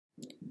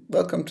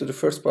Welcome to the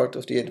first part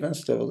of the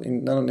advanced level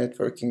in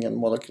nanonetworking and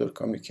molecular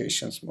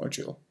communications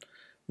module.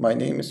 My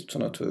name is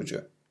Tuna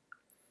Tuğcu.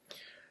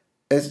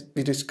 As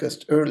we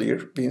discussed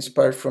earlier, we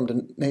inspired from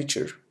the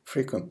nature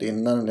frequently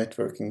in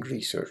nanonetworking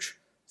research.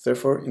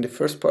 Therefore, in the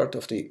first part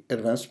of the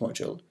advanced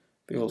module,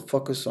 we will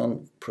focus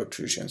on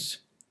protrusions.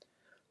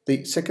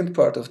 The second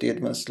part of the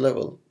advanced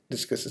level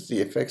discusses the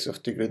effects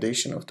of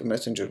degradation of the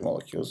messenger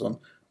molecules on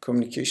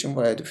communication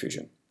via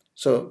diffusion.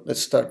 So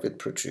let's start with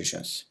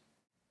protrusions.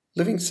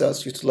 Living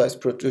cells utilize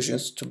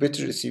protrusions to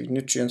better receive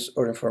nutrients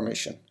or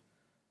information.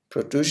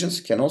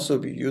 Protrusions can also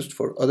be used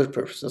for other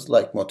purposes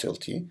like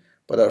motility,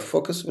 but our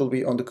focus will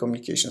be on the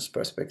communications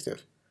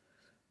perspective.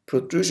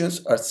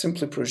 Protrusions are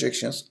simply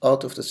projections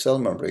out of the cell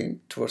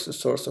membrane towards the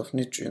source of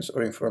nutrients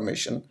or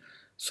information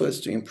so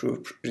as to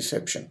improve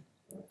reception.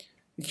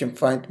 You can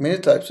find many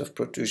types of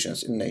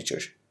protrusions in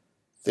nature.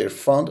 They are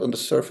found on the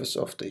surface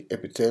of the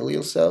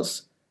epithelial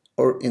cells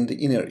or in the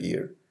inner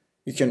ear.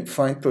 You can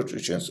find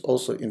protrusions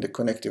also in the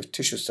connective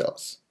tissue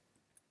cells.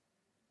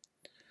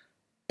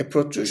 A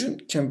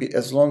protrusion can be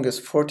as long as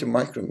 40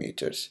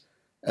 micrometers,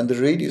 and the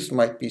radius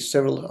might be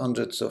several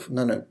hundreds of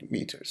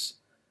nanometers.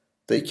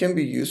 They can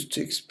be used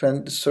to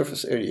expand the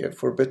surface area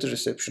for better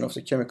reception of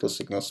the chemical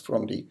signals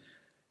from the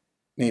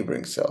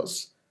neighboring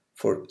cells,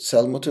 for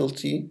cell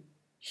motility,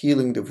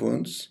 healing the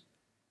wounds,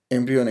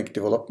 embryonic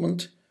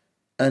development,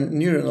 and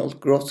neuronal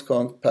growth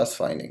count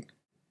pathfinding.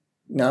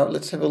 Now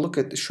let's have a look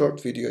at the short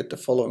video at the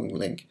following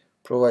link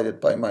provided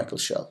by Michael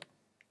Schell.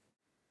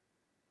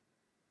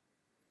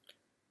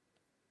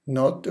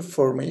 Note the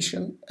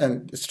formation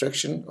and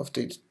destruction of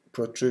the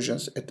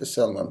protrusions at the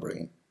cell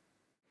membrane.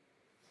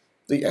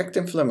 The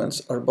actin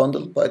filaments are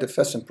bundled by the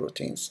Fesen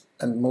proteins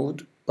and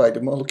moved by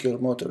the molecular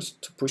motors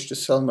to push the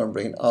cell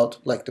membrane out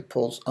like the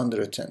poles under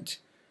a tent.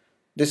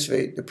 This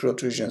way the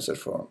protrusions are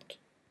formed.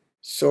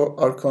 So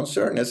our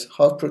concern is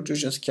how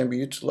protrusions can be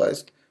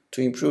utilized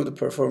to improve the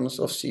performance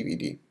of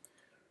CVD.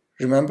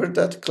 Remember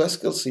that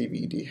classical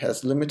CVD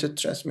has limited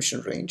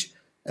transmission range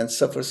and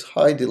suffers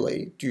high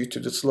delay due to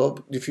the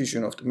slow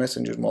diffusion of the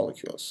messenger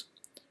molecules.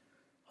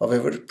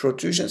 However,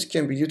 protrusions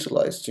can be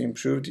utilized to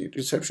improve the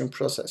reception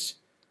process.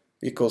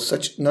 We call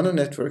such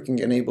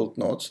nanonetworking-enabled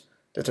nodes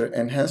that are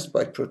enhanced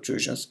by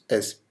protrusions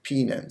as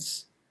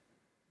PNANs.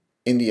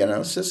 In the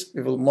analysis,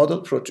 we will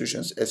model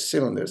protrusions as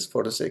cylinders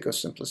for the sake of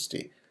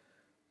simplicity.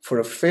 For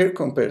a fair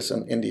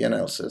comparison in the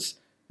analysis,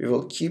 we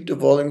will keep the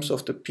volumes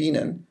of the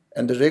PNAN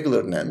and the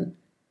regular NAN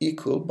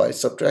equal by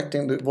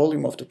subtracting the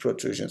volume of the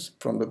protrusions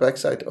from the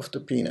backside of the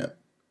PNAN.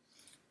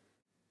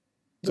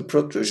 The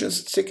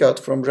protrusions stick out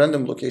from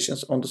random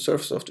locations on the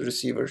surface of the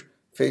receiver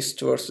faced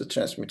towards the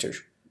transmitter.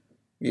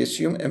 We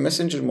assume a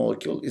messenger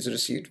molecule is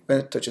received when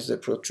it touches a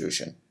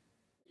protrusion.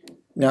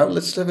 Now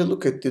let's have a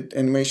look at the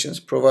animations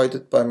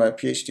provided by my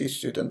PhD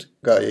student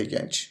Gaye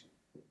Genç.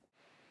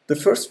 The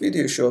first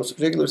video shows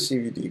regular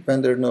CVD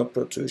when there are no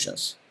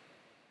protrusions.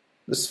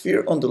 The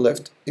sphere on the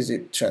left is a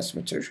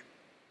transmitter.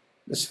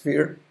 The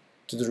sphere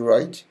to the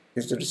right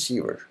is the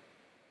receiver.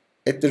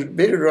 At the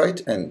very right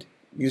end,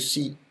 you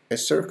see a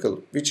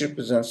circle which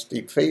represents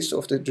the face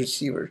of the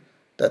receiver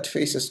that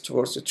faces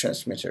towards the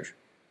transmitter.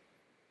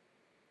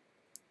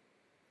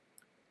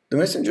 The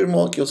messenger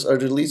molecules are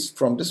released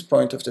from this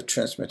point of the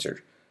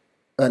transmitter,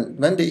 and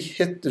when they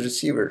hit the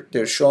receiver, they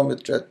are shown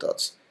with red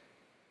dots.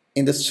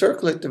 In the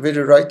circle at the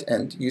very right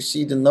end, you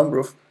see the number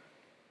of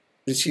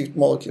received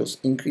molecules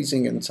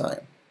increasing in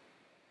time.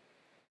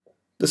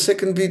 The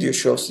second video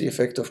shows the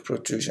effect of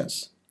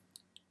protrusions.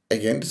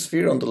 Again, the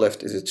sphere on the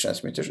left is a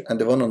transmitter and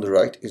the one on the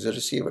right is a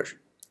receiver.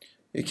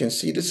 You can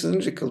see the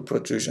cylindrical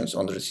protrusions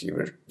on the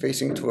receiver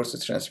facing towards the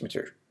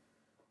transmitter.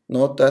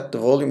 Note that the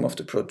volume of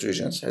the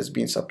protrusions has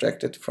been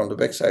subtracted from the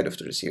backside of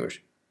the receiver.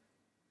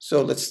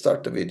 So let's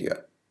start the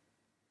video.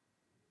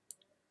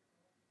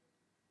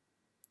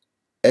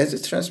 As the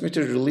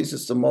transmitter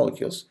releases the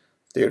molecules,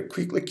 they are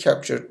quickly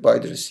captured by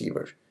the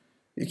receiver.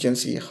 You can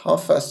see how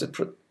fast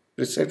the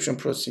reception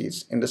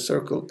proceeds in the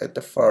circle at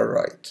the far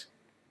right.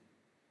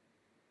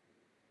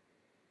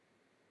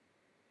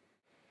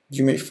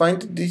 You may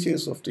find the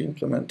details of the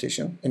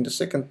implementation in the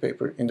second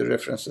paper in the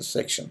references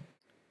section.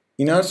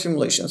 In our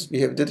simulations,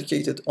 we have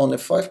dedicated only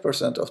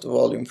 5% of the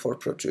volume for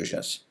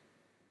protrusions.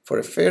 For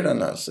a fair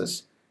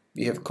analysis,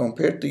 we have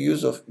compared the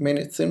use of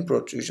many thin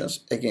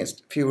protrusions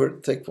against fewer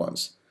thick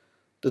ones.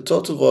 The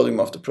total volume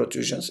of the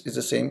protrusions is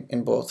the same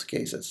in both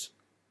cases.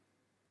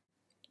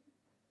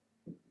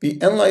 We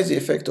analyze the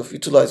effect of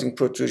utilizing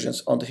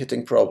protrusions on the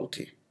hitting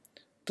probability.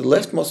 The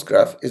leftmost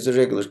graph is the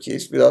regular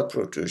case without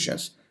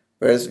protrusions,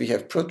 whereas we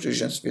have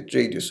protrusions with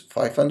radius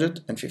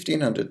 500 and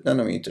 1500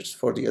 nanometers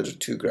for the other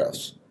two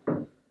graphs.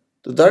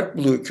 The dark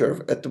blue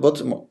curve at the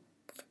bottom of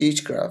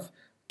each graph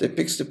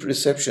depicts the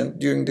reception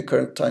during the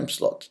current time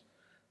slot.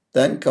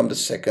 Then come the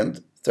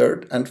second,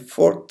 third, and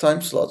fourth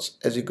time slots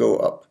as you go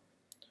up.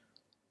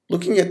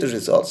 Looking at the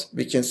results,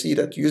 we can see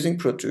that using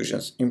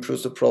protrusions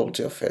improves the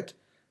probability of hit.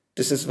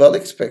 This is well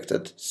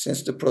expected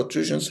since the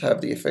protrusions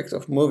have the effect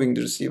of moving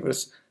the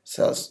receiver's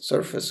cell's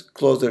surface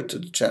closer to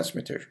the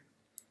transmitter.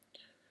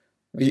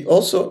 We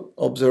also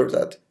observe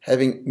that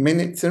having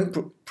many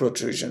thin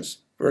protrusions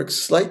works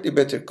slightly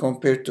better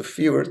compared to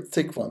fewer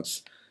thick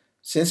ones,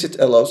 since it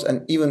allows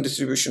an even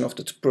distribution of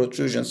the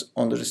protrusions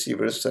on the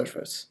receiver's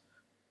surface.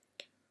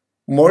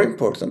 More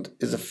important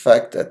is the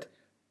fact that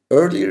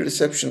earlier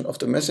reception of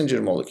the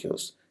messenger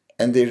molecules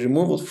and their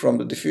removal from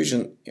the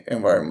diffusion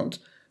environment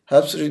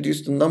helps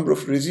reduce the number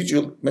of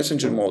residual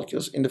messenger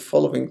molecules in the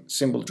following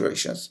symbol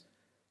durations.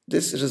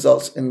 This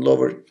results in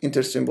lower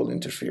intersymbol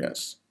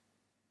interference.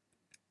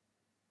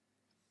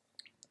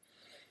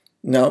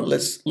 Now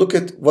let's look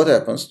at what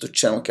happens to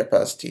channel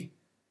capacity.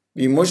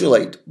 We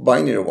modulate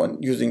binary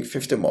 1 using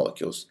 50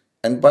 molecules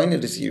and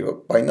binary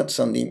 0 by not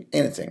sending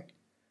anything.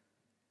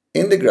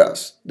 In the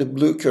graphs, the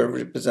blue curve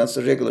represents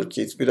the regular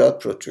case without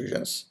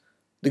protrusions.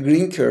 The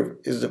green curve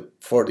is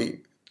for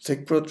the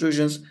thick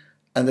protrusions,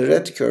 and the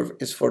red curve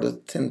is for the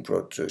thin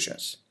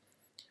protrusions.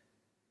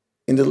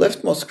 In the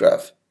leftmost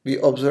graph, we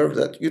observe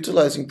that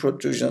utilizing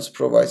protrusions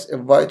provides a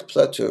wide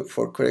plateau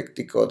for correct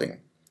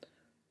decoding.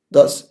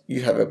 Thus,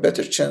 you have a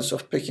better chance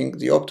of picking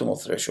the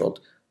optimal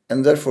threshold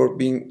and therefore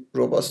being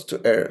robust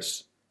to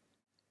errors.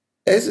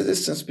 As the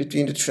distance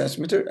between the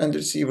transmitter and the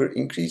receiver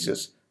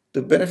increases,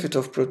 the benefit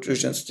of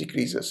protrusions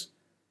decreases,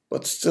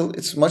 but still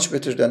it's much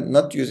better than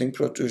not using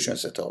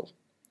protrusions at all.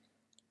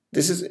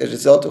 This is a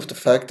result of the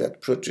fact that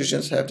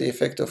protrusions have the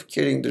effect of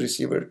carrying the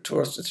receiver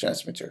towards the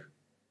transmitter.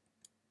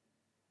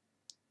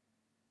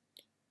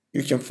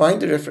 You can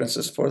find the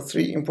references for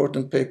 3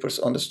 important papers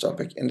on this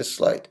topic in the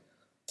slide.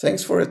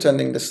 Thanks for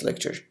attending this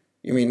lecture.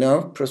 You may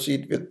now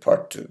proceed with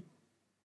part 2.